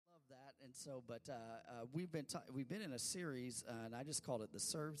And so, but we've been in a series, and I just called it the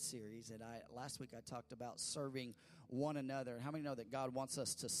Serve series. And last week I talked about serving one another. How many know that God wants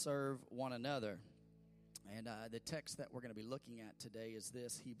us to serve one another? And the text that we're going to be looking at today is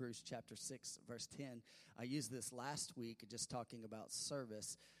this, Hebrews chapter 6, verse 10. I used this last week just talking about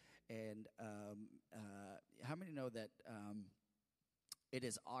service. And how many know that it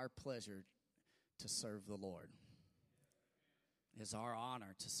is our pleasure to serve the Lord? It's our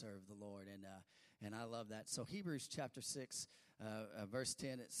honor to serve the Lord, and I love that. So Hebrews chapter 6, verse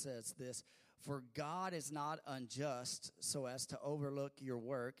 10, it says this, "For God is not unjust so as to overlook your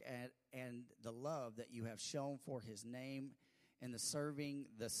work and the love that you have shown for his name and the serving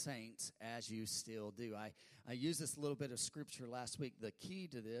the saints as you still do." I used this little bit of scripture last week. The key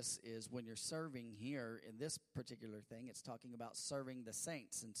to this is when you're serving here in this particular thing, it's talking about serving the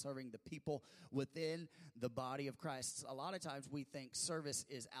saints and serving the people within the body of Christ. A lot of times we think service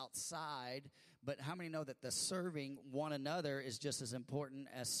is outside, but how many know that the serving one another is just as important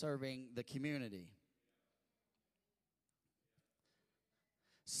as serving the community?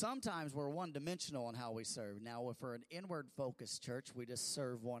 Sometimes we're one-dimensional in how we serve. Now, if we're an inward-focused church, we just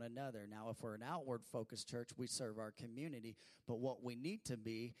serve one another. Now, if we're an outward-focused church, we serve our community. But what we need to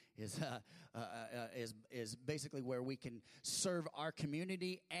be is basically where we can serve our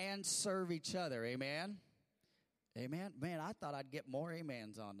community and serve each other. Amen? Amen? Man, I thought I'd get more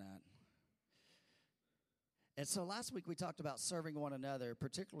amens on that. And so last week we talked about serving one another,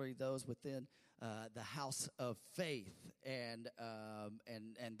 particularly those within the house of faith and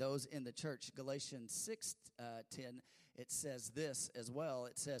those in the church. Galatians 6:10, it says this as well.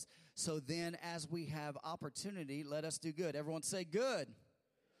 It says, "So then as we have opportunity, let us do good." Everyone say good.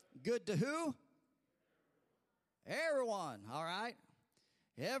 Good to who? Everyone, all right?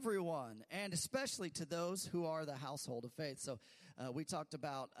 Everyone, and especially to those who are the household of faith. So we talked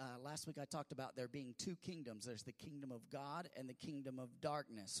about, last week I talked about there being two kingdoms. There's the kingdom of God and the kingdom of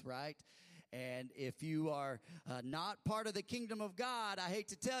darkness, right? And if you are not part of the kingdom of God, I hate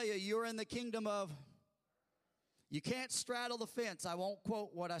to tell you, you're in the kingdom of, you can't straddle the fence. I won't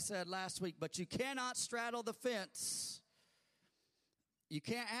quote what I said last week, but you cannot straddle the fence. You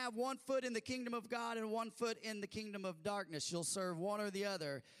can't have one foot in the kingdom of God and one foot in the kingdom of darkness. You'll serve one or the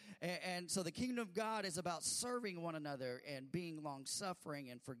other. And so the kingdom of God is about serving one another and being long-suffering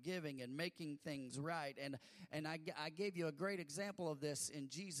and forgiving and making things right. And I gave you a great example of this in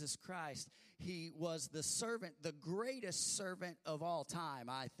Jesus Christ. He was the servant, the greatest servant of all time,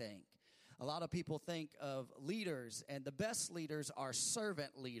 I think. A lot of people think of leaders, and the best leaders are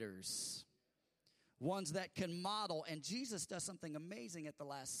servant leaders. Ones that can model. And Jesus does something amazing at the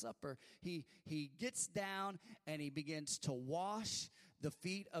Last Supper. He gets down and he begins to wash the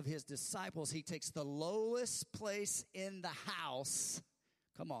feet of his disciples. He takes the lowest place in the house.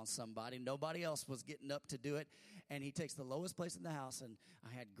 Come on, somebody. Nobody else was getting up to do it. And he takes the lowest place in the house. And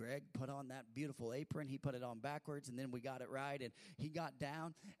I had Greg put on that beautiful apron. He put it on backwards, and then we got it right. And he got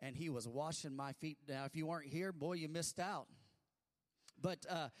down and he was washing my feet. Now, if you weren't here, boy, you missed out. But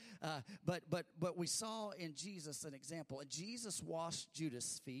we saw in Jesus an example. Jesus washed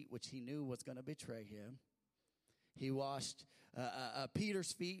Judas' feet, which he knew was going to betray him. He washed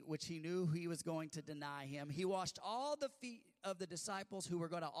Peter's feet, which he knew he was going to deny him. He washed all the feet of the disciples who were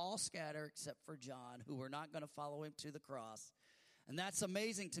going to all scatter except for John, who were not going to follow him to the cross. And that's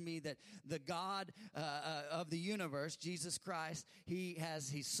amazing to me that the God of the universe, Jesus Christ,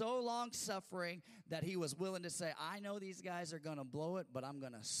 he's so long-suffering that he was willing to say, I know these guys are going to blow it, but I'm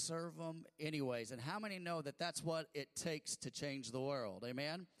going to serve them anyways. And how many know that that's what it takes to change the world?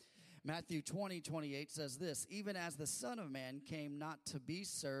 Amen? Matthew 20:28 says this, "Even as the Son of Man came not to be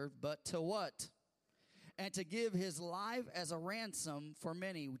served, but to" what? "And to give his life as a ransom for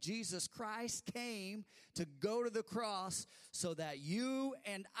many." Jesus Christ came to go to the cross so that you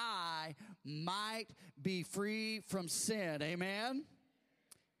and I might be free from sin. Amen?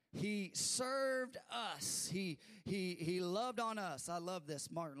 He served us. He loved on us. I love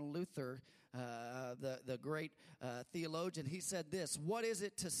this. Martin Luther, the great theologian, he said this, "What is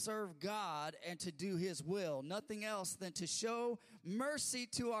it to serve God and to do his will? Nothing else than to show mercy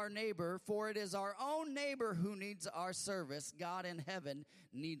to our neighbor, for it is our own neighbor who needs our service. God in heaven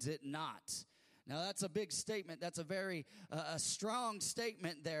needs it not." Now, that's a big statement. That's a very strong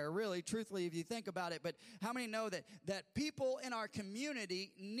statement there, really, truthfully, if you think about it. But how many know that people in our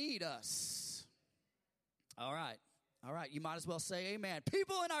community need us? All right. You might as well say amen.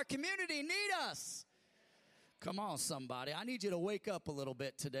 People in our community need us. Come on, somebody. I need you to wake up a little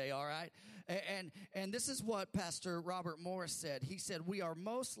bit today, all right? And this is what Pastor Robert Morris said. He said, we are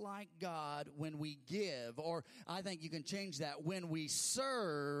most like God when we give, or I think you can change that, when we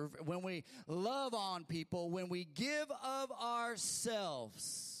serve, when we love on people, when we give of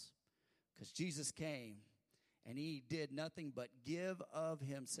ourselves. Because Jesus came, and he did nothing but give of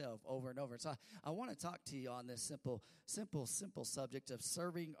himself over and over. So I want to talk to you on this simple subject of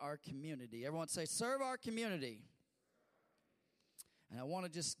serving our community. Everyone say, serve our community. And I want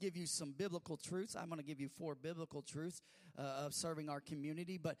to just give you some biblical truths. I'm going to give you 4 biblical truths of serving our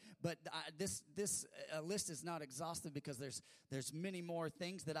community. But this list is not exhaustive because there's many more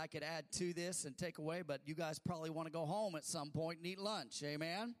things that I could add to this and take away. But you guys probably want to go home at some point and eat lunch.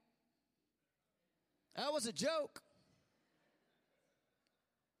 Amen? That was a joke.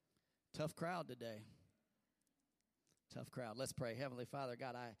 Tough crowd today. Tough crowd. Let's pray. Heavenly Father,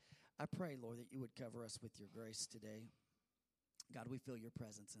 God, I pray, Lord, that you would cover us with your grace today. God, we feel your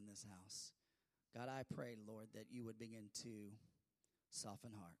presence in this house. God, I pray, Lord, that you would begin to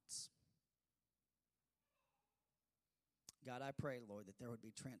soften hearts. God, I pray, Lord, that there would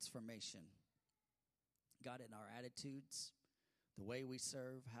be transformation. God, in our attitudes, the way we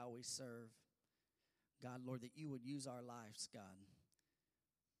serve, how we serve. God, Lord, that you would use our lives, God,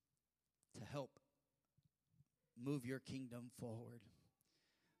 to help move your kingdom forward.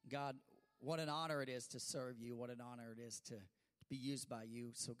 God, what an honor it is to serve you. What an honor it is to be used by you.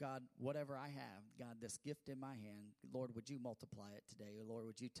 So, God, whatever I have, God, this gift in my hand, Lord, would you multiply it today? Lord,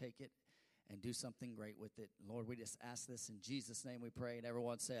 would you take it and do something great with it? Lord, we just ask this in Jesus' name we pray. And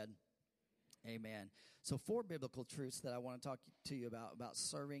everyone said, amen. So 4 biblical truths that I want to talk to you about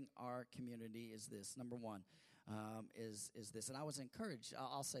serving our community is this. Number 1 is this. And I was encouraged.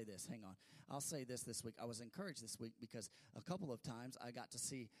 I'll say this. Hang on. I'll say this week. I was encouraged this week because a couple of times I got to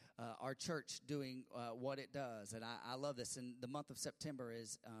see our church doing what it does. And I love this. And the month of September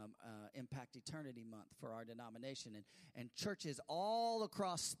is Impact Eternity Month for our denomination. And churches all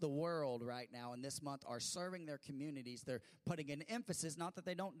across the world right now in this month are serving their communities. They're putting an emphasis, not that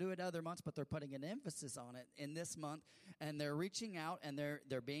they don't do it other months, but they're putting an emphasis on it in this month. And they're reaching out and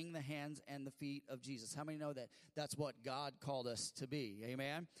they're being the hands and the feet of Jesus. How many know that that's what God called us to be?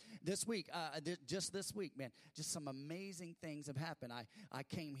 Amen. This week, just this week, man, just some amazing things have happened. I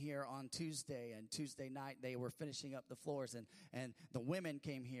came here on Tuesday, and Tuesday night they were finishing up the floors, and the women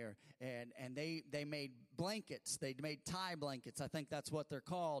came here, and they made blankets. They made tie blankets. I think that's what they're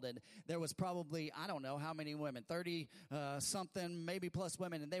called. And there was probably, I don't know how many women, 30 something, maybe plus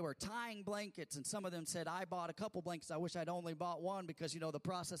women, and they were tying blankets. And some of them said, I bought a couple blankets. I wish I'd only bought one because, the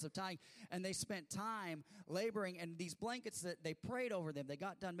process of tying. And they spent time laboring, and these blankets that they prayed over them. They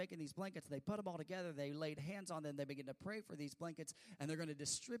got done making these blankets. They put them all together. They laid hands on them. They began to pray for these blankets, and they're going to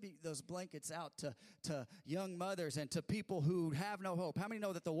distribute those blankets out to young mothers and to people who have no hope. How many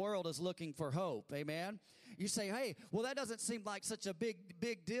know that the world is looking for hope? Amen. You say, hey, well, that doesn't seem like such a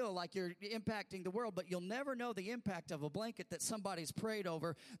big deal, like you're impacting the world, but you'll never know the impact of a blanket that somebody's prayed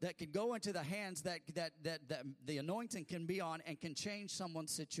over that can go into the hands that the anointing can be on and can change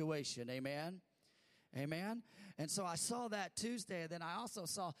someone's situation. Amen. Amen. And so I saw that Tuesday. Then I also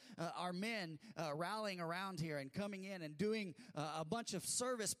saw our men rallying around here and coming in and doing a bunch of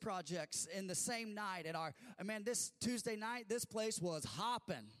service projects in the same night. And this Tuesday night, this place was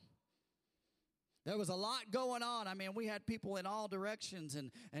hopping. There was a lot going on. We had people in all directions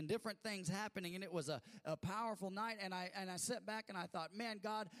and different things happening, and it was a powerful night. And I sat back and I thought, man,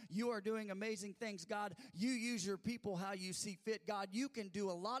 God, you are doing amazing things. God, you use your people how you see fit. God, you can do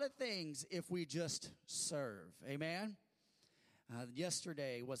a lot of things if we just serve. Amen.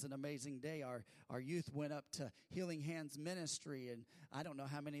 Yesterday was an amazing day. Our youth went up to Healing Hands Ministry, and I don't know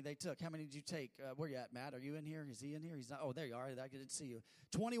how many they took. How many did you take? Where you at, Matt? Are you in here? Is he in here? He's not. Oh, there you are. I didn't see you.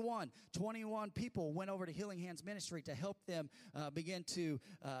 21 people went over to Healing Hands Ministry to help them begin to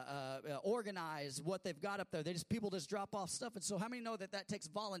organize what they've got up there. People just drop off stuff. And so how many know that takes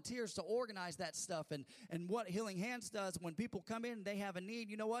volunteers to organize that stuff? And what Healing Hands does when people come in, they have a need,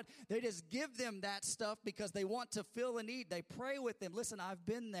 you know what? They just give them that stuff because they want to fill a need. They pray with them. Listen, I've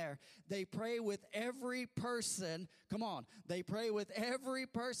been there. They pray with every person. Come on. They pray with every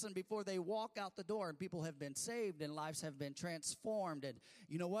person before they walk out the door, and people have been saved and lives have been transformed. And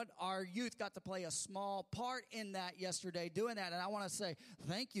you know what? Our youth got to play a small part in that yesterday, doing that. And I want to say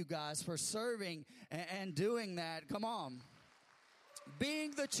thank you guys for serving and doing that. Come on.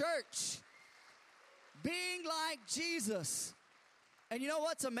 Being the church. Being like Jesus. And you know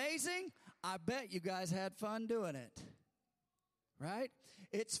what's amazing? I bet you guys had fun doing it. Right?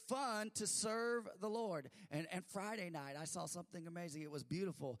 it's fun to serve the Lord. And Friday night, I saw something amazing. It was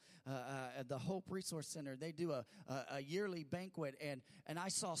beautiful. At the Hope Resource Center, they do a yearly banquet, and I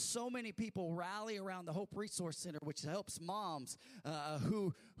saw so many people rally around the Hope Resource Center, which helps moms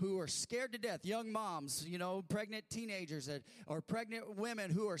who are scared to death, young moms, pregnant teenagers or pregnant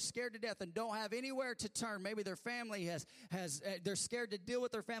women who are scared to death and don't have anywhere to turn. Maybe their family has they're scared to deal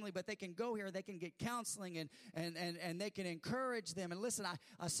with their family, but they can go here, they can get counseling, and they can encourage them. And listen,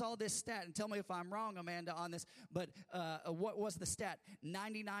 I saw this stat, and tell me if I'm wrong, Amanda, on this, but what was the stat?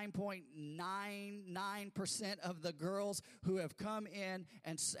 99.99% of the girls who have come in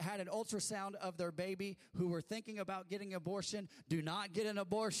and had an ultrasound of their baby who were thinking about getting abortion do not get an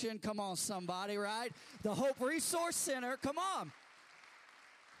abortion. Come on, somebody, right? The Hope Resource Center, come on.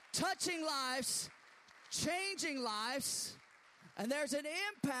 Touching lives, changing lives, and there's an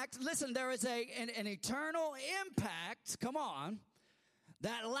impact. Listen, there is an eternal impact, come on,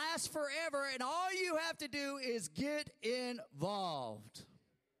 that lasts forever, and all you have to do is get involved.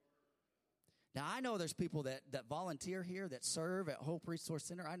 Now, I know there's people that volunteer here, that serve at Hope Resource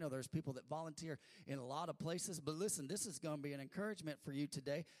Center. I know there's people that volunteer in a lot of places. But listen, this is going to be an encouragement for you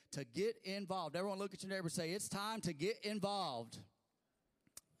today to get involved. Everyone look at your neighbor and say, it's time to get involved.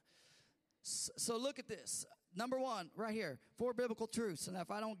 So look at this. Number one, right here, 4 biblical truths. And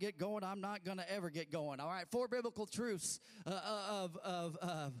if I don't get going, I'm not going to ever get going. All right, 4 biblical truths of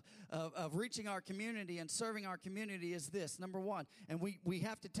reaching our community and serving our community is this. Number one, and we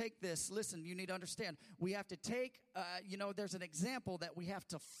have to take this. Listen, you need to understand. We have to take, there's an example that we have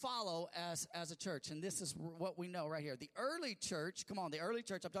to follow as a church. And this is what we know right here. The early church, come on, the early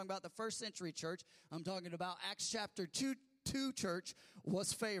church. I'm talking about the first century church. I'm talking about Acts chapter 2 church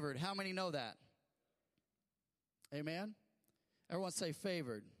was favored. How many know that? Amen? Everyone say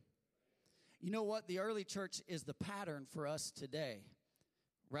favored. You know what? The early church is the pattern for us today,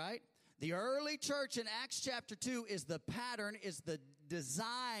 right? The early church in Acts chapter 2 is the pattern, is the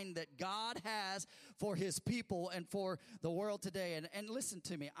design that God has for his people and for the world today. And listen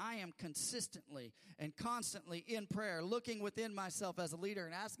to me, I am consistently and constantly in prayer, looking within myself as a leader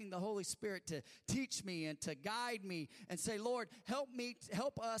and asking the Holy Spirit to teach me and to guide me and say, Lord, help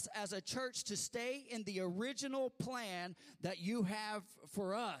us as a church to stay in the original plan that you have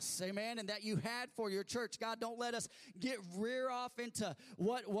for us. Amen. And that you had for your church. God, don't let us veer off into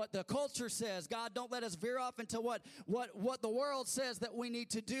what the culture says. God, don't let us veer off into what the world says that we need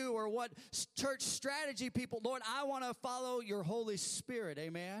to do or what church strategy people. Lord, I want to follow your Holy Spirit.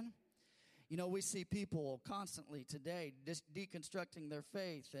 Amen. We see people constantly today deconstructing their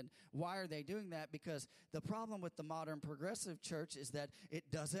faith. And why are they doing that? Because the problem with the modern progressive church is that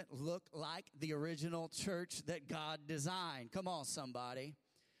it doesn't look like the original church that God designed. Come on, somebody.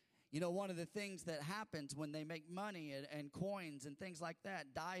 One of the things that happens when they make money and coins and things like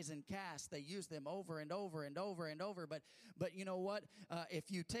that, dies and casts, they use them over and over and over and over. But you know what? If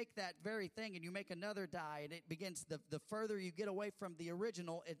you take that very thing and you make another die, and it begins, the further you get away from the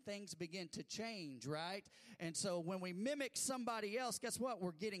original, things begin to change, right? And so when we mimic somebody else, guess what?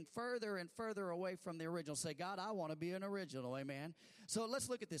 We're getting further and further away from the original. Say, God, I want to be an original, amen? So let's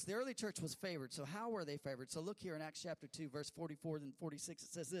look at this. The early church was favored. So how were they favored? So look here in Acts chapter 2, verse 44 and 46.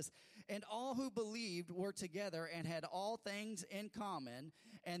 It says this, and all who believed were together and had all things in common,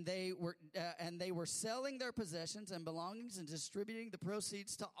 and they were selling their possessions and belongings and distributing the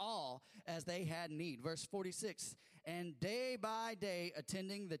proceeds to all as they had need. Verse 46, and day by day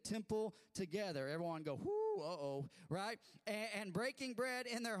attending the temple together. Everyone go, whoo, uh-oh, right? And breaking bread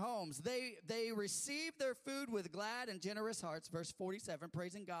in their homes. They received their food with glad and generous hearts. Verse 47,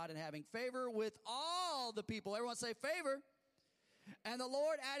 praising God and having favor with all the people. Everyone say favor. And the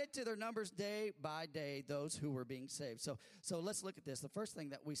Lord added to their numbers day by day those who were being saved. So let's look at this. The first thing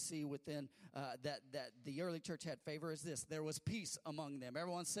that we see within that the early church had favor is this. There was peace among them.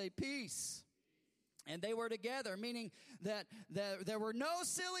 Everyone say peace. And they were together, meaning that there were no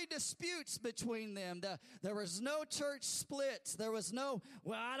silly disputes between them. There was no church splits. There was no,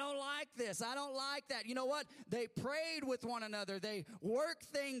 well, I don't like this. I don't like that. You know what? They prayed with one another. They worked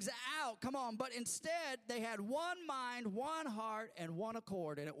things out. Come on. But instead, they had one mind, one heart, and one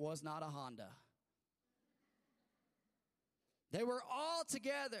accord, and it was not a Honda. They were all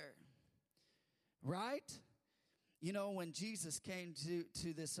together, right? When Jesus came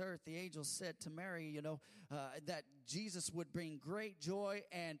to this earth, the angel said to Mary, that Jesus would bring great joy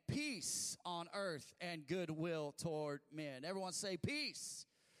and peace on earth and goodwill toward men. Everyone say peace.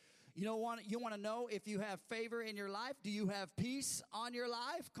 You want to know if you have favor in your life? Do you have peace on your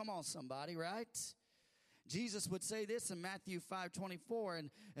life? Come on, somebody, right? Jesus would say this in Matthew 5:24, and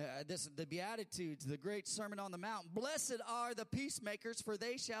the Beatitudes, the great Sermon on the Mount. Blessed are the peacemakers, for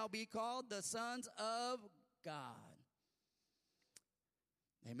they shall be called the sons of God.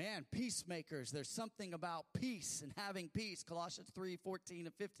 Amen. Peacemakers. There's something about peace and having peace. Colossians 3:14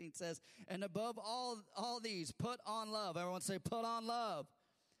 and 15 says, and above all these, put on love. Everyone say, put on love,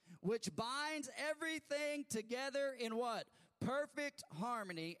 which binds everything together in what? Perfect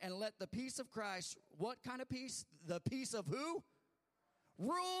harmony. And let the peace of Christ, what kind of peace? The peace of who?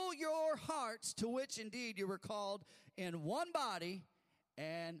 Rule your hearts, to which indeed you were called in one body,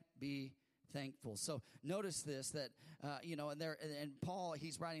 and be thankful. So notice this, that and Paul,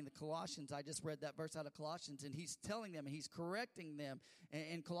 he's writing the Colossians. I just read that verse out of Colossians, and he's telling them, he's correcting them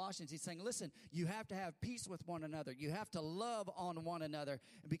in Colossians. He's saying, listen, you have to have peace with one another. You have to love on one another,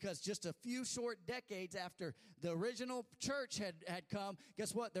 because just a few short decades after the original church had come,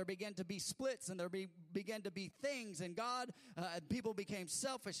 guess what? There began to be splits, and there began to be things, and people became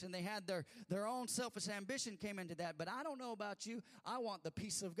selfish, and they had their own selfish ambition came into that. But I don't know about you. I want the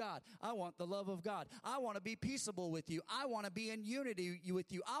peace of God. I want the love of God. I want to be peaceable with you. I want to be in unity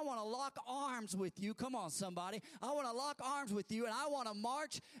with you. I want to lock arms with you. Come on, somebody. I want to lock arms with you, and I want to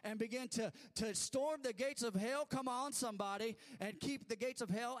march and begin to storm the gates of hell. Come on, somebody, and keep the gates of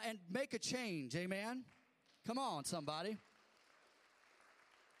hell and make a change. Amen. Come on, somebody.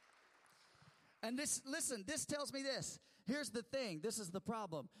 And this tells me this. Here's the thing. This is the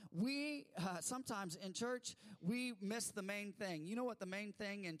problem. We, sometimes in church, we miss the main thing. You know what the main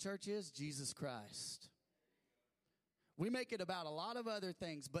thing in church is? Jesus Christ. We make it about a lot of other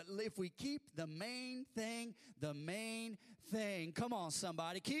things, but if we keep the main thing, come on,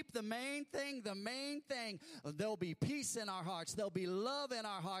 somebody, keep the main thing, there'll be peace in our hearts, there'll be love in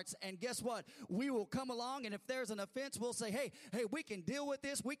our hearts, and guess what? We will come along, and if there's an offense, we'll say, hey, we can deal with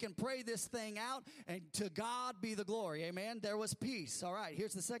this, we can pray this thing out, and to God be the glory, amen? There was peace. All right,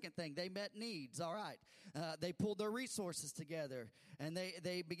 here's the second thing. They met needs. All right, they pulled their resources together, and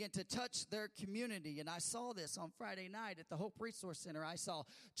they began to touch their community, and I saw this on Friday night at the Hope Resource Center. I saw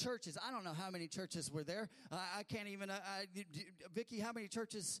churches. I don't know how many churches were there. I can't even, Vicki, how many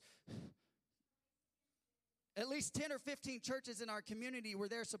churches? At least 10 or 15 churches in our community were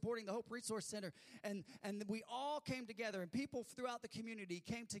there supporting the Hope Resource Center. And we all came together, and people throughout the community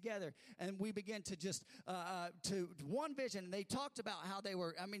came together, and we began to just, to one vision. And they talked about how they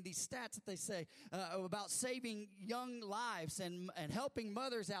were, these stats that they say about saving young lives and helping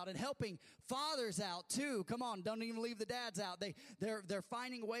mothers out and helping fathers out too. Come on, don't even leave the dads out. They're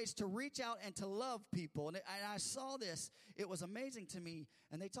finding ways to reach out and to love people. And I saw this. It was amazing to me.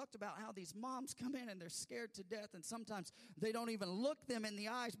 And they talked about how these moms come in and they're scared to death, and sometimes they don't even look them in the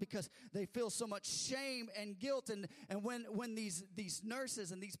eyes because they feel so much shame and guilt. And when these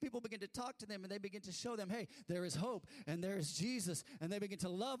nurses and these people begin to talk to them, and they begin to show them, hey, there is hope, and there is Jesus, and they begin to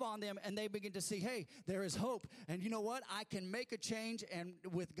love on them, and they begin to see, hey, there is hope, and you know what? I can make a change, and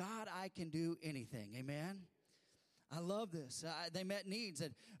with God, I can do anything. Amen. I love this. They met needs,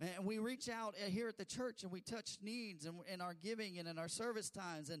 and we reach out here at the church, and we touch needs in our giving and in our service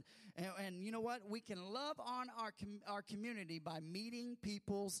times. And you know what? We can love on our community by meeting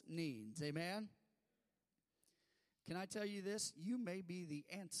people's needs. Amen? Can I tell you this? You may be the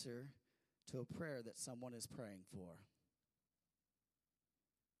answer to a prayer that someone is praying for.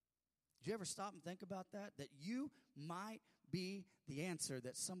 Did you ever stop and think about that? That you might be the answer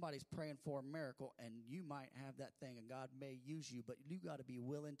that somebody's praying for a miracle, and you might have that thing, and God may use you, but you got to be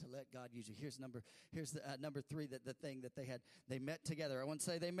willing to let God use you. Here's number 3, the thing that they met together. I want to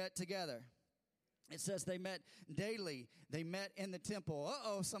say they met together. It says they met daily. They met in the temple.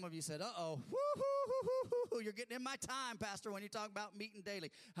 Some of you said, woo-hoo, you're getting in my time, Pastor, when you talk about meeting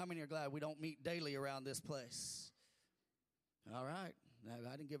daily. How many are glad we don't meet daily around this place? All right.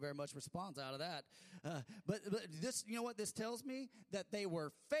 I didn't get very much response out of that. But this, you know what this tells me? That they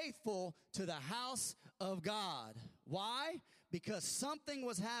were faithful to the house of God. Why? Because something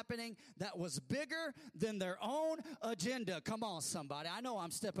was happening that was bigger than their own agenda. Come on, somebody. I know I'm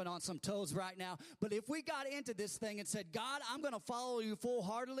stepping on some toes right now, but if we got into this thing and said, God, I'm going to follow you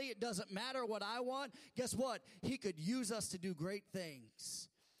full-heartedly, it doesn't matter what I want, guess what? He could use us to do great things.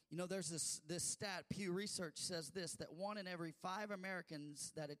 You know, there's this stat, Pew Research says this, that 1 in every 5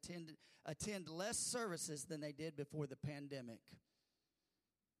 Americans that attend less services than they did before the pandemic.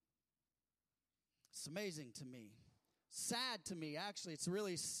 It's amazing to me. Sad to me, actually. It's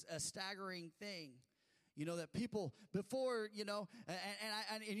really a staggering thing. You know, that people before, you know,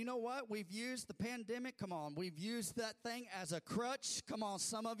 and you know what? We've used the pandemic. Come on. We've used that thing as a crutch. Come on,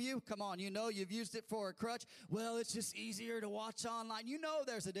 some of you. Come on. You know, you've used it for a crutch. Well, it's just easier to watch online. You know,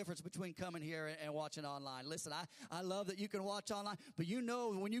 there's a difference between coming here and watching online. Listen, I love that you can watch online, but you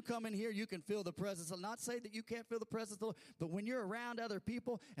know, when you come in here, you can feel the presence. I'll not say that you can't feel the presence of the Lord, but when you're around other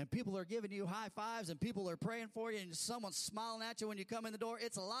people and people are giving you high fives and people are praying for you and someone's smiling at you when you come in the door,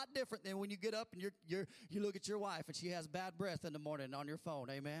 it's a lot different than when you get up and you look at your wife and she has bad breath in the morning on your phone.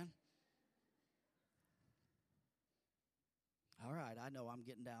 Amen. All right, I know I'm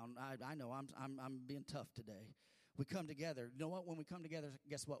getting down. I know I'm being tough today. We come together. You know what? When we come together,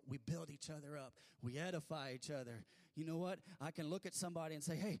 guess what? We build each other up. We edify each other. You know what? I can look at somebody and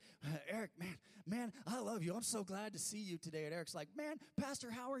say, hey, Eric, man, I love you. I'm so glad to see you today. And Eric's like, man,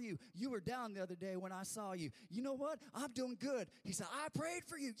 Pastor, how are you? You were down the other day when I saw you. You know what? I'm doing good. He said, I prayed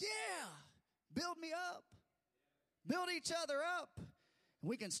for you. Yeah. Build me up. Build each other up.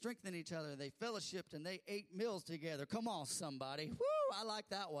 We can strengthen each other. They fellowshipped and they ate meals together. Come on, somebody. Woo, I like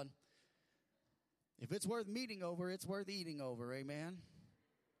that one. If it's worth meeting over, it's worth eating over. Amen.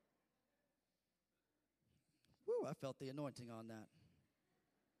 Woo, I felt the anointing on that.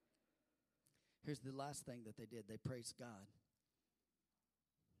 Here's the last thing that they did. They praised God.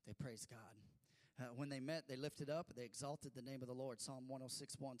 They praised God. When they met, they lifted up, they exalted the name of the Lord. Psalm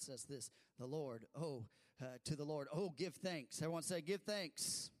 106:1 says this, to the Lord, give thanks. Everyone say, give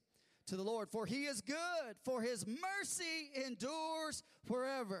thanks to the Lord, for he is good, for his mercy endures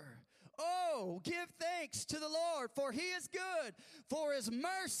forever. Oh, give thanks to the Lord, for he is good, for his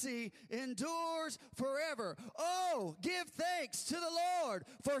mercy endures forever. Oh, give thanks to the Lord,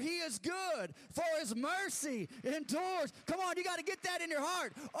 for he is good, for his mercy endures. Come on, you got to get that in your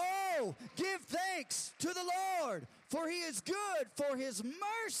heart. Oh, give thanks to the Lord, for he is good, for his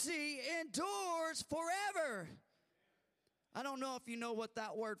mercy endures forever. I don't know if you know what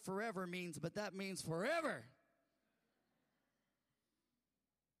that word forever means, but that means forever.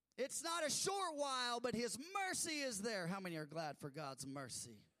 It's not a short while, but his mercy is there. How many are glad for God's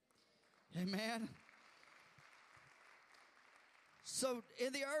mercy? Amen. So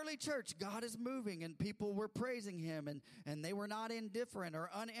in the early church, God is moving and people were praising him and they were not indifferent or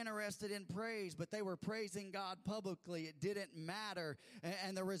uninterested in praise, but they were praising God publicly. It didn't matter.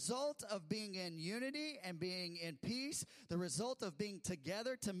 And the result of being in unity and being in peace, the result of being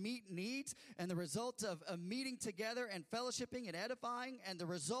together to meet needs, and the result of meeting together and fellowshipping and edifying, and the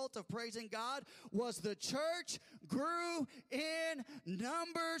result of praising God was the church grew in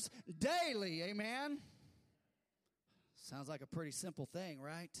numbers daily. Amen. Sounds like a pretty simple thing,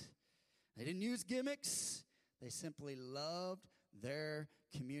 right? They didn't use gimmicks. They simply loved their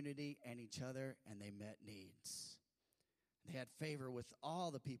community and each other, and they met needs. They had favor with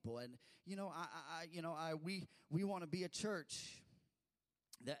all the people. And, we want to be a church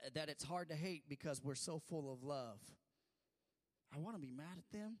that it's hard to hate because we're so full of love. I want to be mad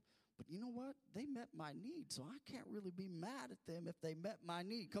at them. But you know what? They met my need, so I can't really be mad at them if they met my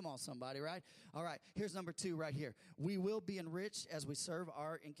need. Come on, somebody, right? All right, here's number 2 right here. We will be enriched as we serve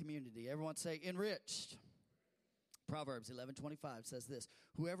our community. Everyone say enriched. Proverbs 11:25 says this,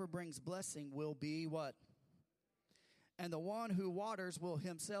 whoever brings blessing will be what? And the one who waters will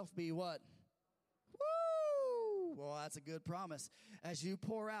himself be what? Well, that's a good promise. As you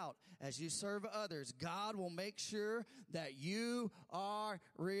pour out, as you serve others, God will make sure that you are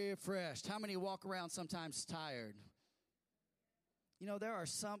refreshed. How many walk around sometimes tired? You know, there are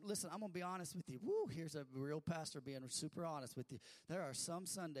some, listen, I'm going to be honest with you. Woo, here's a real pastor being super honest with you. There are some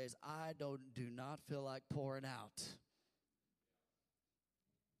Sundays I do not feel like pouring out.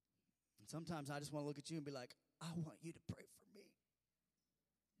 And sometimes I just want to look at you and be like, I want you to pray for me,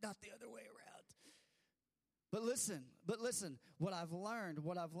 not the other way around. But listen, what I've learned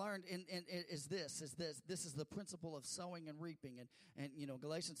is this. This is the principle of sowing and reaping. And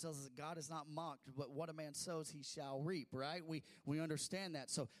Galatians tells us that God is not mocked, but what a man sows, he shall reap, right? We understand that.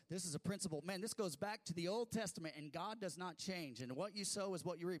 So this is a principle. Man, this goes back to the Old Testament, and God does not change. And what you sow is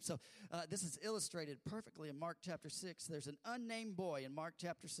what you reap. So this is illustrated perfectly in Mark chapter 6. There's an unnamed boy in Mark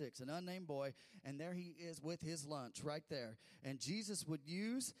chapter 6, an unnamed boy, and there he is with his lunch right there. And Jesus would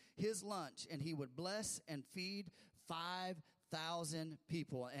use his lunch, and he would bless and feed 5,000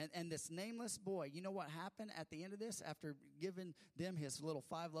 people. And this nameless boy, you know what happened at the end of this? After giving them his little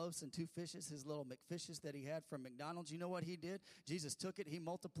 5 loaves and 2 fishes, his little McFishes that he had from McDonald's, you know what he did? Jesus took it, he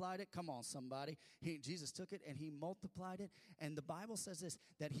multiplied it. Come on, somebody. Jesus took it and he multiplied it. And the Bible says this,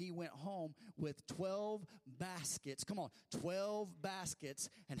 that he went home with 12 baskets. Come on, 12 baskets.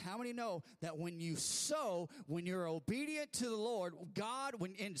 And how many know that when you sow, when you're obedient to the Lord, God,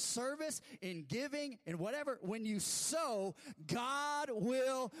 when in service, in giving, in whatever, when you sow, God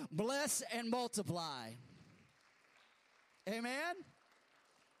will bless and multiply. Amen?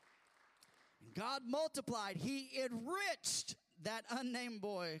 God multiplied. He enriched that unnamed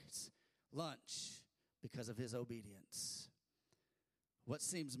boy's lunch because of his obedience. What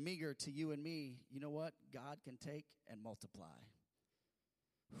seems meager to you and me, you know what? God can take and multiply.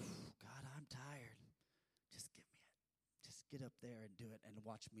 God, I'm tired. Just give me it. Just get up there and do it and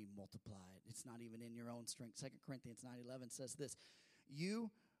watch me multiply it. It's not even in your own strength. 2 Corinthians 9:11 says this, you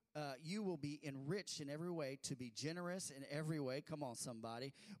will be enriched in every way to be generous in every way. Come on,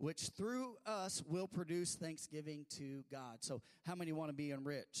 somebody. Which through us will produce thanksgiving to God. So how many want to be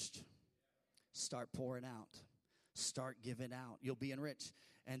enriched? Start pouring out. Start giving out. You'll be enriched.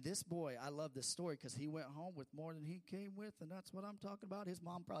 And this boy, I love this story because he went home with more than he came with, and that's what I'm talking about. His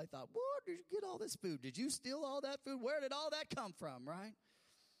mom probably thought, where did you get all this food? Did you steal all that food? Where did all that come from, right?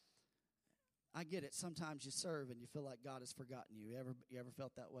 I get it. Sometimes you serve and you feel like God has forgotten you. You ever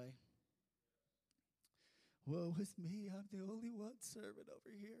felt that way? Woe is me. I'm the only one serving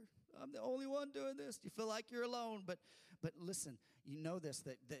over here. I'm the only one doing this. You feel like you're alone. But listen, you know this,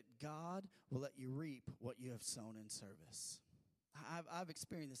 that God will let you reap what you have sown in service. I've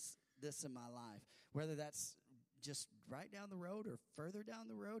experienced this in my life, whether that's just right down the road or further down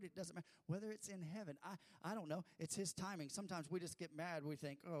the road. It doesn't matter. Whether it's in heaven, I don't know. It's his timing. Sometimes we just get mad. We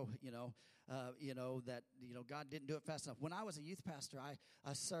think, God didn't do it fast enough. When I was a youth pastor,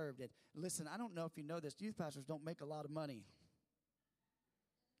 I served. And listen, I don't know if you know this. Youth pastors don't make a lot of money.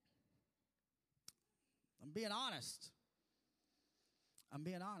 I'm being honest. And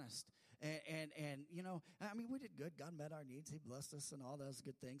we did good. God met our needs. He blessed us and all those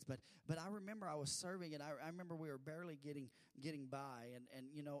good things. But I remember I was serving, and I remember we were barely getting by, and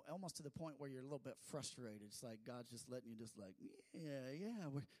almost to the point where you're a little bit frustrated. It's like God's just letting you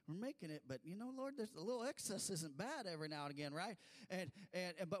we're making it. But Lord, there's a little excess isn't bad every now and again, right?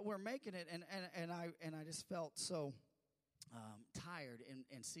 But we're making it, and I just felt so tired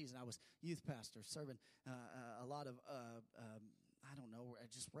in season. I was youth pastor serving a lot of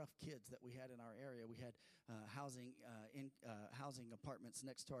just rough kids that we had in our area. We had housing apartments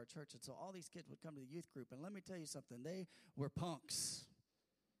next to our church, and so all these kids would come to the youth group. And let me tell you something, they were punks.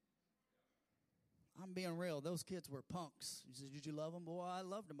 I'm being real. Those kids were punks. You said, did you love them? Boy, I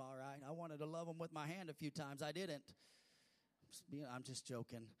loved them all right. I wanted to love them with my hand a few times. I didn't. I'm just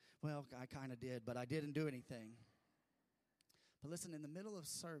joking. Well, I kind of did, but I didn't do anything. But listen, in the middle of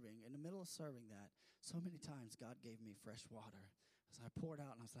serving that, so many times God gave me fresh water. As I poured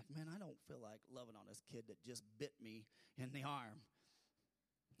out, and I was like, man, I don't feel like loving on this kid that just bit me in the arm.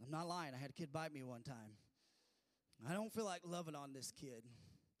 I'm not lying. I had a kid bite me one time. I don't feel like loving on this kid.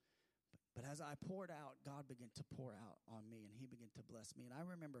 But as I poured out, God began to pour out on me, and he began to bless me. And I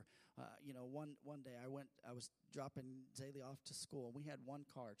remember, one day I was dropping Zaylee off to school. We had one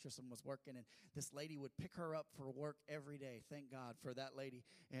car. Tristan was working, and this lady would pick her up for work every day. Thank God for that lady.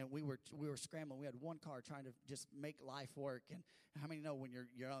 And we were scrambling. We had one car trying to just make life work. And how many know when you're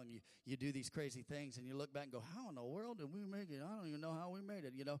young, you do these crazy things, and you look back and go, how in the world did we make it? I don't even know how we made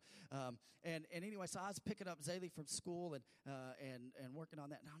it, And anyway, so I was picking up Zaylee from school and working on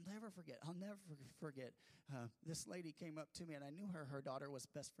that. And I'll never forget. This lady came up to me, and I knew her. Her daughter was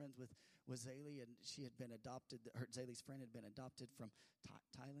best friends with Zaylee, and she had been adopted. Zaylee's friend had been adopted from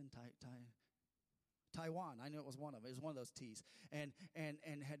Taiwan. I knew it was one of them. It was one of those T's, and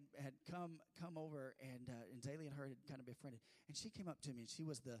had come over, and Zaylee and her had kind of befriended. And she came up to me, and she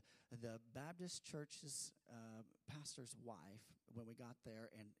was the Baptist church's pastor's wife when we got there,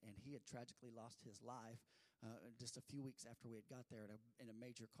 and he had tragically lost his life just a few weeks after we had got there in a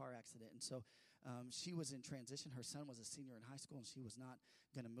major car accident. And so she was in transition. Her son was a senior in high school, and she was not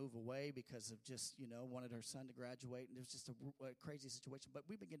going to move away because of just, wanted her son to graduate. And it was just a crazy situation. But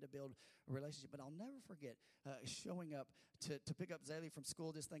we began to build a relationship. But I'll never forget showing up to pick up Zaylee from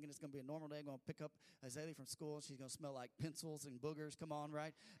school, just thinking it's going to be a normal day. I'm going to pick up Zaylee from school, and she's going to smell like pencils and boogers. Come on,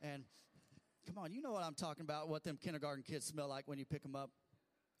 right? And come on, you know what I'm talking about, what them kindergarten kids smell like when you pick them up.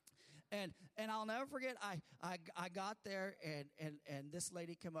 And I'll never forget, I got there, and this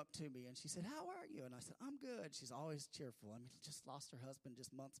lady came up to me, and she said, how are you? And I said, I'm good. She's always cheerful. I mean, just lost her husband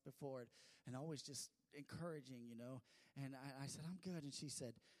just months before, and always just encouraging, you know. And I said, I'm good. And she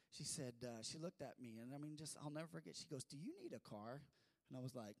looked at me, and I mean, just, I'll never forget. She goes, do you need a car? And I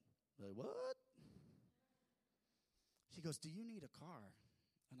was like, what? She goes, do you need a car?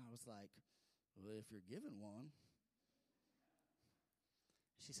 And I was like, well, if you're given one.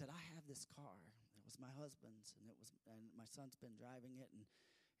 She said, I have this car. It was my husband's, and my son's been driving it,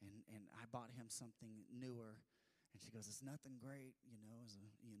 and I bought him something newer. And she goes, it's nothing great,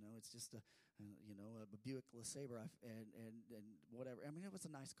 it's just a Buick LeSabre and whatever. I mean, it was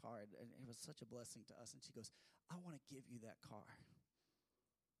a nice car, and it was such a blessing to us. And she goes, I want to give you that car.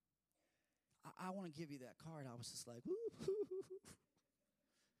 I want to give you that car. And I was just like, woo,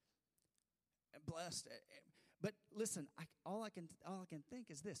 and blessed. But listen, all I can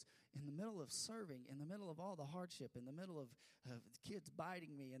think is this: in the middle of serving, in the middle of all the hardship, in the middle of the kids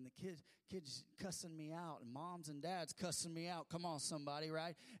biting me, and the kids cussing me out, and moms and dads cussing me out. Come on, somebody,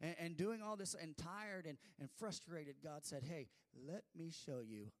 right? And doing all this, and tired and frustrated, God said, "Hey, let me show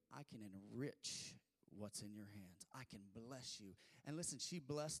you. I can enrich what's in your hands. I can bless you." And listen, she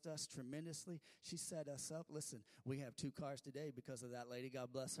blessed us tremendously. She set us up. Listen, we have 2 cars today because of that lady.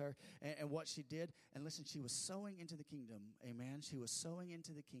 God bless her. And what she did. And listen, she was sowing into the kingdom. Amen. She was sowing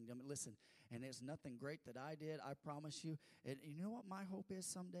into the kingdom. And listen, and there's nothing great that I did, I promise you. And you know what my hope is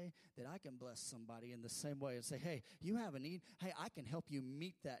someday? That I can bless somebody in the same way and say, hey, you have a need. Hey, I can help you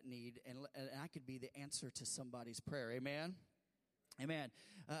meet that need. And I could be the answer to somebody's prayer. Amen. Amen.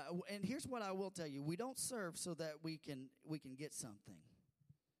 And here's what I will tell you. We don't serve so that we can get something.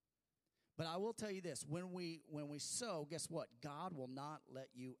 But I will tell you this. When we sow, guess what? God will not let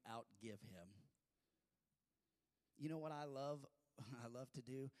you outgive him. You know what I love to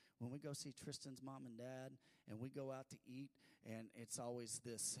do? When we go see Tristan's mom and dad and we go out to eat, and it's always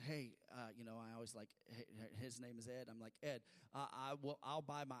this, hey, I always like, hey, his name is Ed. I'm like, Ed, I'll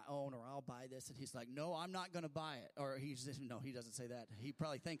buy my own, or I'll buy this. And he's like, no, I'm not going to buy it. Or he doesn't say that. He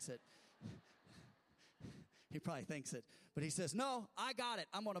probably thinks it. He probably thinks it. But he says, no, I got it.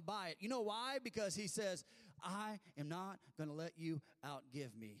 I'm going to buy it. You know why? Because he says, I am not going to let you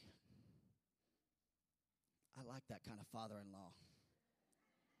outgive me. I like that kind of father-in-law.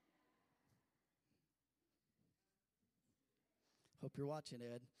 Hope you're watching,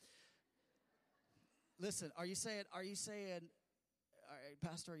 Ed. Listen, are you saying,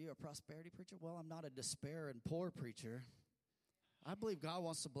 Pastor, are you a prosperity preacher? Well, I'm not a despair and poor preacher. I believe God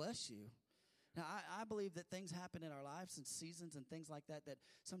wants to bless you. Now, I believe that things happen in our lives and seasons and things like that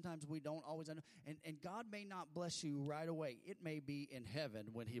sometimes we don't always understand. And God may not bless you right away. It may be in heaven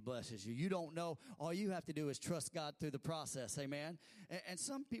when he blesses you. You don't know. All you have to do is trust God through the process. Amen? And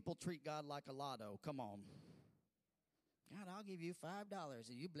some people treat God like a lotto. Come on. God, I'll give you $5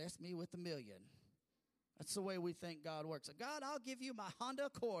 and you bless me with $1 million. That's the way we think God works. God, I'll give you my Honda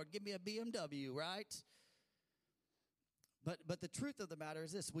Accord. Give me a BMW, right? But the truth of the matter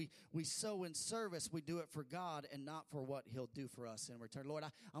is this. We sow in service. We do it for God and not for what he'll do for us in return. Lord,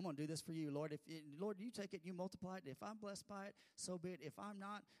 I'm going to do this for you. Lord, Lord, you take it, you multiply it. If I'm blessed by it, so be it. If I'm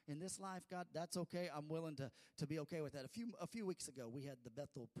not in this life, God, that's okay. I'm willing to be okay with that. A few weeks ago, we had the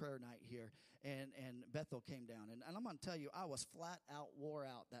Bethel prayer night here, and Bethel came down. And I'm going to tell you, I was flat out wore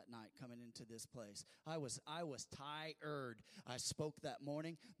out that night coming into this place. I was tired. I spoke that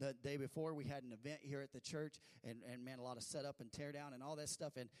morning. The day before, we had an event here at the church, and man, a lot of set up and tear down and all that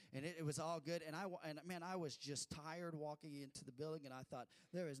stuff, and it was all good, and I was just tired walking into the building, and I thought,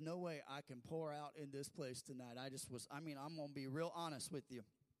 there is no way I can pour out in this place tonight. I'm going to be real honest with you.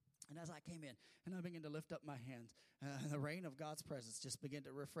 And as I came in, and I began to lift up my hands, the rain of God's presence just began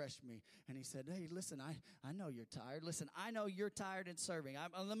to refresh me. And he said, hey, listen, I know you're tired. Listen, I know you're tired in serving.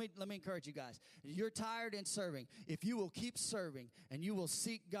 Let me encourage you guys. You're tired in serving. If you will keep serving and you will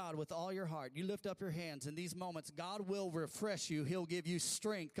seek God with all your heart, you lift up your hands in these moments, God will refresh you. He'll give you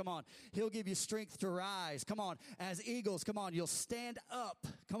strength. Come on. He'll give you strength to rise. Come on. As eagles, come on. You'll stand up.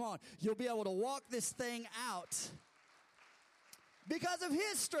 Come on. You'll be able to walk this thing out. Because of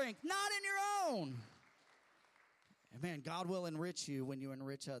his strength, not in your own. Amen. God will enrich you when you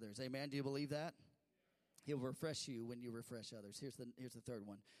enrich others. Amen. Do you believe that? He'll refresh you when you refresh others. Here's the third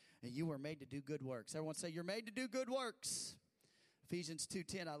one. And you were made to do good works. Everyone say, you're made to do good works. Ephesians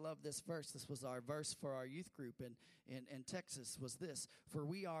 2:10, I love this verse. This was our verse for our youth group in Texas, was this. For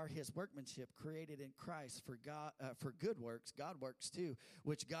we are his workmanship, created in Christ for good works, God works too,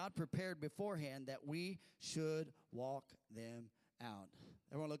 which God prepared beforehand that we should walk them out.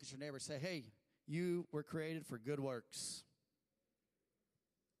 Everyone look at your neighbor and say, hey, you were created for good works.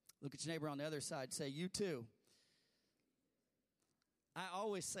 Look at your neighbor on the other side. Say, you too. I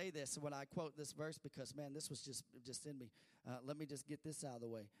always say this when I quote this verse because, man, this was just in me. Let me just get this out of the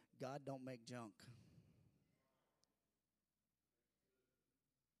way. God don't make junk.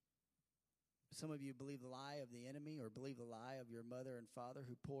 Some of you believe the lie of the enemy or believe the lie of your mother and father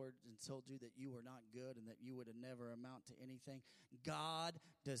who poured and told you that you were not good and that you would have never amount to anything. God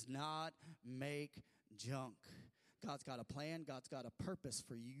does not make junk. God's got a plan. God's got a purpose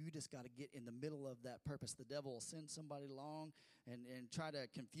for you. You just got to get in the middle of that purpose. The devil will send somebody along and try to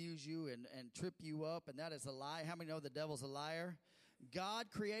confuse you and trip you up, and that is a lie. How many know the devil's a liar?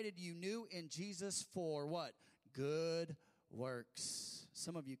 God created you new in Jesus for what? Good works.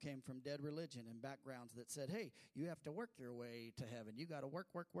 Some of you came from dead religion and backgrounds that said, hey, you have to work your way to heaven. You got to work.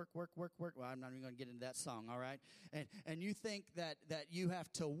 Well, I'm not even going to get into that song, all right? And you think that you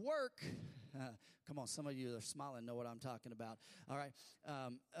have to work. Come on, some of you are smiling, know what I'm talking about, all right?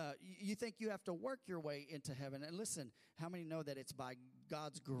 You think you have to work your way into heaven. And listen, how many know that it's by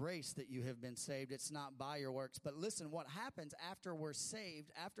God's grace that you have been saved? It's not by your works. But listen, what happens after we're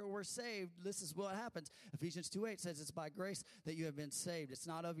saved? After we're saved, this is what happens. Ephesians 2:8 says it's by grace that you have been saved. It's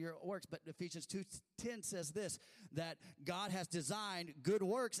not of your works. But Ephesians 2:10 says this, that God has designed good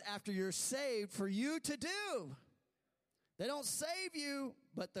works after you're saved for you to do. They don't save you,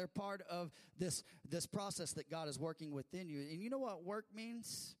 but they're part of this process that God is working within you. And you know what work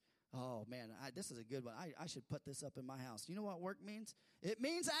means? Oh, man, this is a good one. I should put this up in my house. You know what work means? It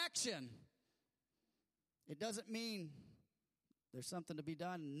means action. It doesn't mean there's something to be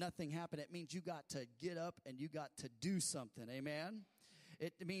done and nothing happened. It means you got to get up and you got to do something. Amen?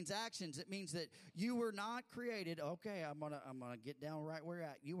 It means actions. It means that you were not created. Okay, I'm gonna get down right where you're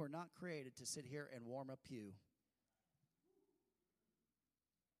at. You were not created to sit here and warm a pew.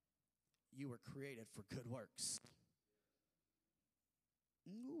 You were created for good works.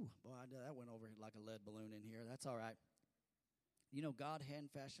 Ooh, boy, that went over like a lead balloon in here. That's all right. You know, God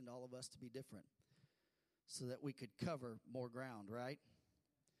hand-fashioned all of us to be different so that we could cover more ground, right?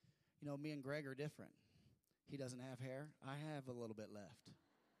 You know, me and Greg are different. He doesn't have hair. I have a little bit left.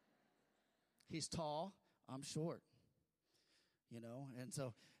 He's tall. I'm short. You know, and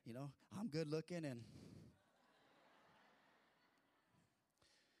so, you know, I'm good looking and...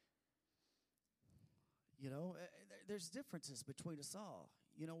 You know, there's differences between us all.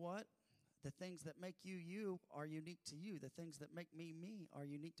 You know what? The things that make you, you are unique to you. The things that make me, me are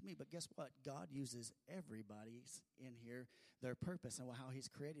unique to me. But guess what? God uses everybody's in here, their purpose and how he's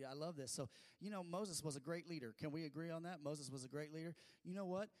created. I love this. So, you know, Moses was a great leader. Can we agree on that? Moses was a great leader. You know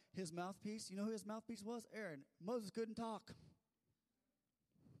what? His mouthpiece, you know who his mouthpiece was? Aaron. Moses couldn't talk.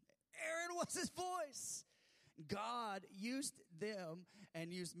 Aaron was his voice. God used them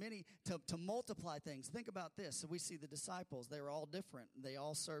and used many to multiply things. Think about this. So we see the disciples. They were all different. They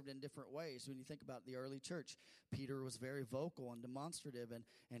all served in different ways. When you think about the early church, Peter was very vocal and demonstrative,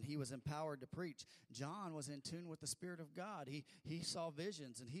 and he was empowered to preach. John was in tune with the Spirit of God. He saw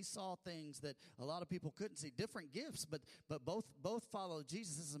visions, and he saw things that a lot of people couldn't see. Different gifts, but both followed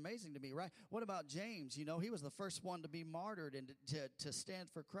Jesus. This is amazing to me, right? What about James? You know, he was the first one to be martyred and to stand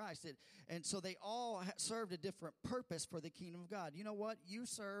for Christ. And so they all served a different purpose for the kingdom of God. You know what? You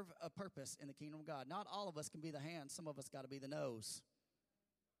serve a purpose in the kingdom of God. Not all of us can be the hands. Some of us got to be the nose.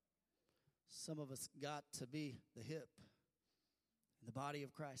 Some of us got to be the hip in the body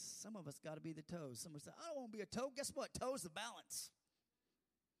of Christ. Some of us got to be the toes. Some of us say, I don't want to be a toe. Guess what? Toe's the balance.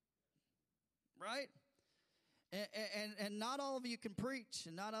 Right? And not all of you can preach,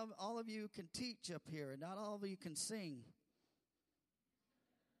 and not all of you can teach up here, and not all of you can sing.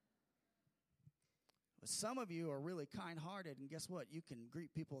 But some of you are really kind-hearted, and guess what? You can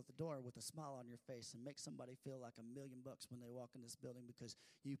greet people at the door with a smile on your face and make somebody feel like $1 million when they walk in this building because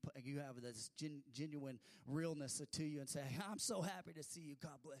you have this genuine realness to you and say, hey, I'm so happy to see you.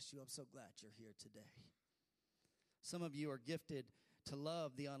 God bless you. I'm so glad you're here today. Some of you are gifted to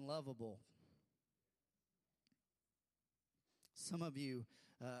love the unlovable. Some of you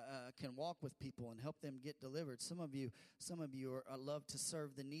can walk with people and help them get delivered. Some of you love to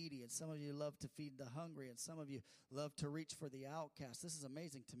serve the needy, and some of you love to feed the hungry, and some of you love to reach for the outcast. This is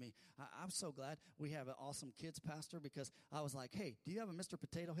amazing to me. I'm so glad we have an awesome kids pastor because I was like, hey, do you have a Mr.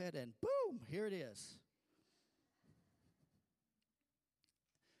 Potato Head? And boom, here it is.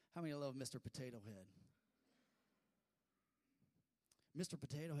 How many love Mr. Potato Head? Mr.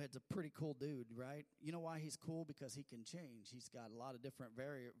 Potato Head's a pretty cool dude, right? You know why he's cool? Because he can change. He's got a lot of different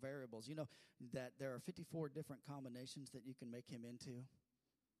variables. You know that there are 54 different combinations that you can make him into?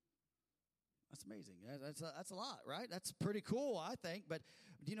 That's amazing. That's a lot, right? That's pretty cool, I think. But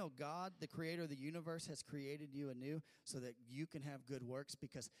Do you know God, the creator of the universe, has created you anew so that you can have good works?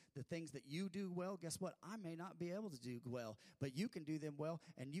 Because the things that you do well, guess what? I may not be able to do well, but you can do them well,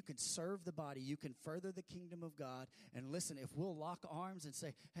 and you can serve the body. You can further the kingdom of God. And listen, if we'll lock arms and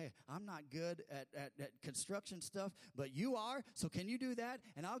say, hey, I'm not good at construction stuff, but you are, so can you do that?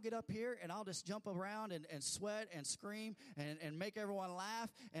 And I'll get up here, and I'll just jump around and sweat and scream and make everyone laugh,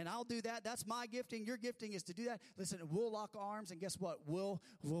 and I'll do that. That's my gifting. Your gifting is to do that. Listen, we'll lock arms, and guess what? We'll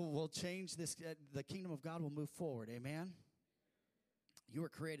change this. The kingdom of God will move forward. Amen? You were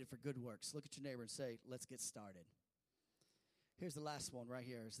created for good works. Look at your neighbor and say, let's get started. Here's the last one right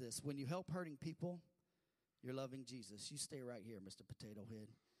here is this. When you help hurting people, you're loving Jesus. You stay right here, Mr. Potato Head.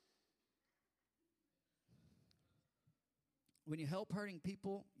 When you help hurting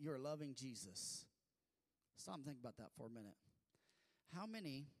people, you're loving Jesus. Stop and think about that for a minute. How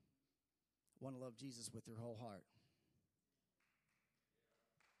many want to love Jesus with their whole heart?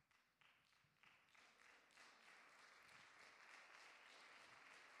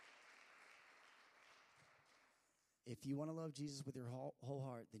 If you want to love Jesus with your whole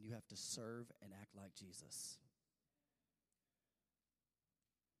heart, then you have to serve and act like Jesus.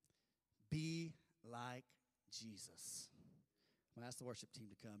 Be like Jesus. I'm going to ask the worship team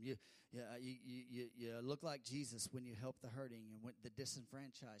to come. You look like Jesus when you help the hurting and when the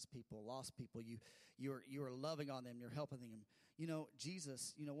disenfranchised people, lost people. You are loving on them. You're helping them. You know,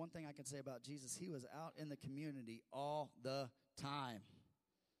 Jesus, one thing I can say about Jesus, he was out in the community all the time.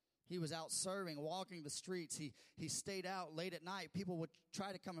 He was out serving, walking the streets. He stayed out late at night. People would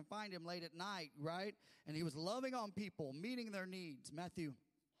try to come and find him late at night, right? And he was loving on people, meeting their needs. Matthew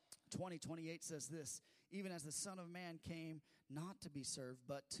 20:28 says this, even as the Son of Man came not to be served,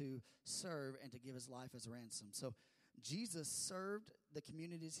 but to serve and to give his life as ransom. So Jesus served the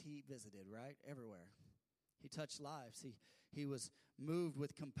communities he visited, right? Everywhere. He touched lives. He was moved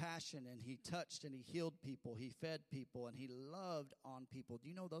with compassion, and he touched and he healed people. He fed people, and he loved on people. Do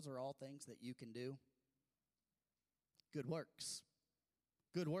you know those are all things that you can do? Good works.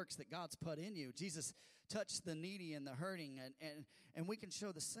 Good works that God's put in you. Jesus touched the needy and the hurting, and we can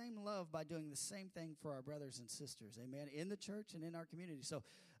show the same love by doing the same thing for our brothers and sisters, amen, in the church and in our community. So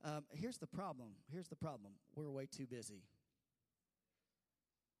here's the problem. We're way too busy.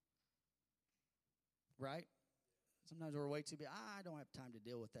 Right? Sometimes we're way too busy. I don't have time to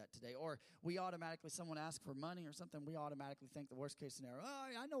deal with that today. Or we automatically, someone asks for money or something, we automatically think the worst case scenario,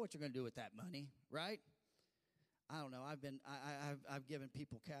 I know what you're going to do with that money, right? I don't know. I've given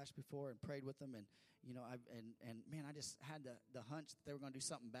people cash before and prayed with them, and man, I just had the hunch that they were going to do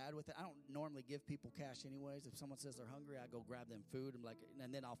something bad with it. I don't normally give people cash anyways. If someone says they're hungry, I go grab them food.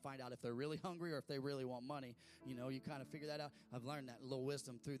 And then I'll find out if they're really hungry or if they really want money. You kind of figure that out. I've learned that little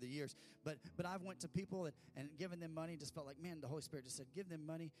wisdom through the years. But I've went to people and given them money. Just felt like, man, the Holy Spirit just said, give them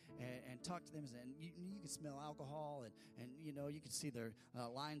money and talk to them. And you can smell alcohol and you can see their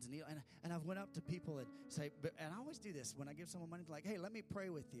lines and needles. And I've went up to people and say, and I always do this when I give someone money, like, hey, let me pray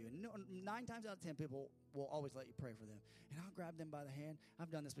with you. And 9 times out of 10 people will always let you pray for them. And I'll grab them by the hand.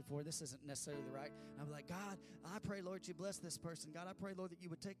 I've done this before. This isn't necessarily the right. And I'm like, God, I pray, Lord, you bless this person. God, I pray, Lord, that you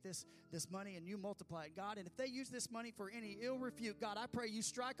would take this money and you multiply it. God, and if they use this money for any ill repute, God, I pray you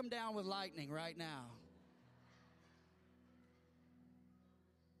strike them down with lightning right now.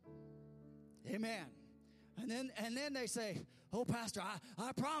 Amen. And then they say, oh, Pastor,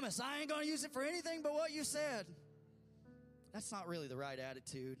 I promise I ain't going to use it for anything but what you said. That's not really the right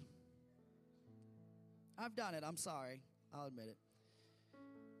attitude. I've done it. I'm sorry. I'll admit it.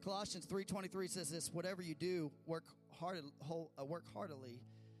 Colossians 3:23 says this, whatever you do, work heartily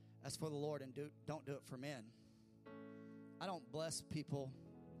as for the Lord and don't do it for men. I don't bless people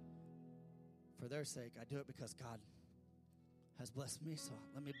for their sake. I do it because God has blessed me, so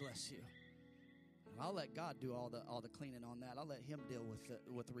let me bless you. I'll let God do all the cleaning on that. I'll let him deal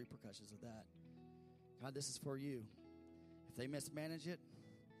with the repercussions of that. God, this is for you. If they mismanage it,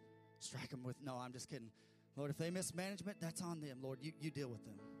 strike them with, no, I'm just kidding. Lord, if they mismanagement, that's on them. Lord, you deal with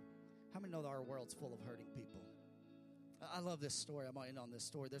them. How many know that our world's full of hurting people? I love this story. I'm going to end on this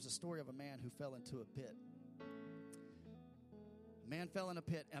story. There's a story of a man who fell into a pit. A man fell in a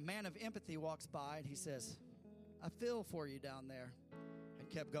pit. A man of empathy walks by and he says, I feel for you down there, and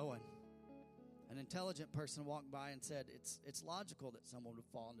kept going. An intelligent person walked by and said, it's logical that someone would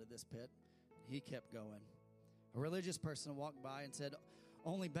fall into this pit. He kept going. A religious person walked by and said,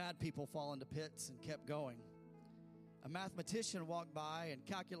 only bad people fall into pits, and kept going. A mathematician walked by and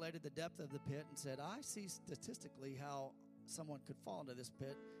calculated the depth of the pit and said, I see statistically how someone could fall into this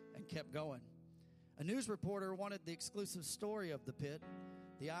pit, and kept going. A news reporter wanted the exclusive story of the pit.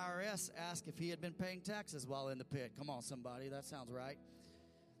 The IRS asked if he had been paying taxes while in the pit. Come on, somebody, that sounds right.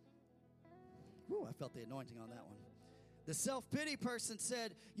 Whew, I felt the anointing on that one. The self-pity person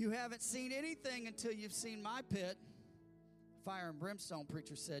said, you haven't seen anything until you've seen my pit. Fire and brimstone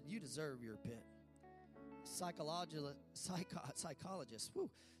preacher said, you deserve your pit. Psychologist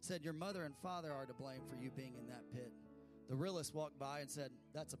said, your mother and father are to blame for you being in that pit. The realist walked by and said,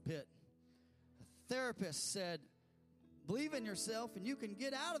 that's a pit. The therapist said, believe in yourself and you can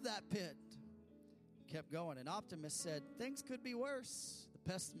get out of that pit. Kept going. An optimist said, things could be worse. The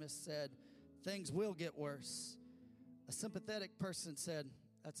pessimist said, things will get worse. A sympathetic person said,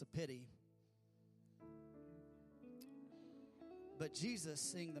 that's a pity. But Jesus,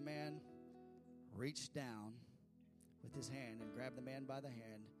 seeing the man, reached down with his hand and grabbed the man by the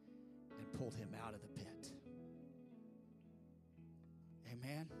hand and pulled him out of the pit.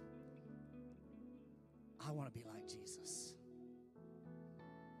 Amen. I want to be like Jesus.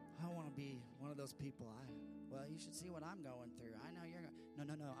 I want to be one of those people. Well, you should see what I'm going through. I know you're going.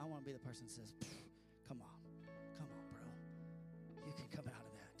 No. I want to be the person that says, come on, bro. You can come out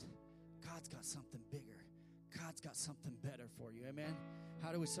of that. God's got something bigger. God's got something better for you. Amen.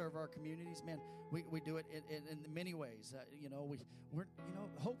 How do we serve our communities? Man, we do it in many ways.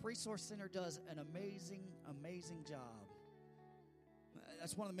 Hope Resource Center does an amazing job.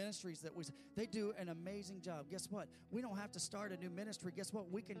 That's one of the ministries that they do an amazing job. Guess what? We don't have to start a new ministry. Guess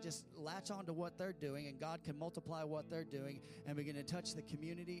what? We can just latch on to what they're doing, and God can multiply what they're doing and begin to touch the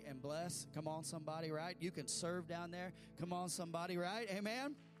community and bless. Come on, somebody, right? You can serve down there. Come on, somebody, right?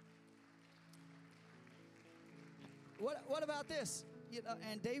 Amen. What about this?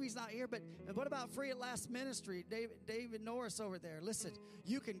 And Davey's not here, but what about Free at Last Ministry? David Norris over there. Listen,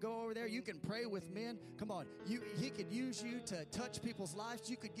 you can go over there. You can pray with men. Come on. He could use you to touch people's lives.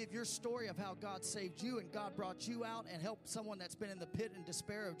 You could give your story of how God saved you and God brought you out and help someone that's been in the pit and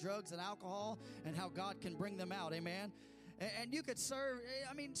despair of drugs and alcohol and how God can bring them out. Amen. And you could serve,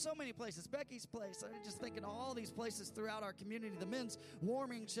 so many places. Becky's place. I'm just thinking of all these places throughout our community. The men's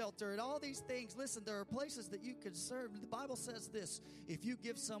warming shelter and all these things. Listen, there are places that you could serve. The Bible says this. If you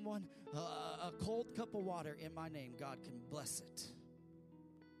give someone a cold cup of water in my name, God can bless it.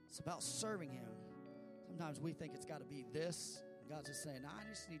 It's about serving him. Sometimes we think it's got to be this. God's just saying, I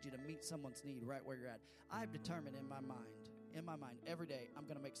just need you to meet someone's need right where you're at. I've determined in my mind, every day, I'm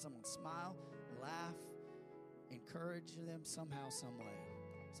going to make someone smile, laugh, encourage them somehow, some way.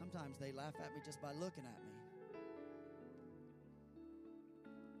 Sometimes they laugh at me just by looking at me.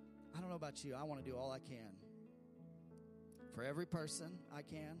 I don't know about you. I want to do all I can for every person I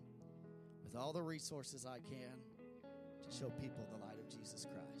can, with all the resources I can, to show people the light of Jesus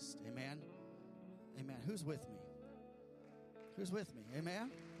Christ. Amen? Amen. Who's with me? Who's with me? Amen?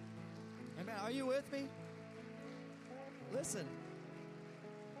 Amen. Are you with me? Listen.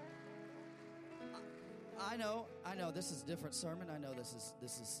 I know. This is a different sermon. I know this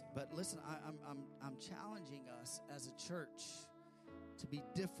is. But listen, I'm challenging us as a church to be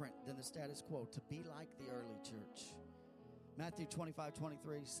different than the status quo, to be like the early church. Matthew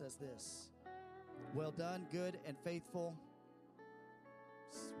 25:23 says this: "Well done, good and faithful."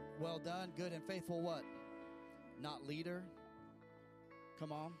 Well done, good and faithful. What? Not leader.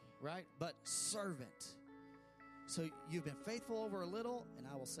 Come on, right? But servant. So you've been faithful over a little, and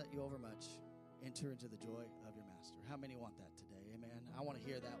I will set you over much. Enter into the joy of your master. How many want that today? Amen. I want to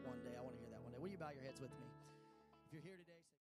hear that one day. Will you bow your heads with me? If you're here today,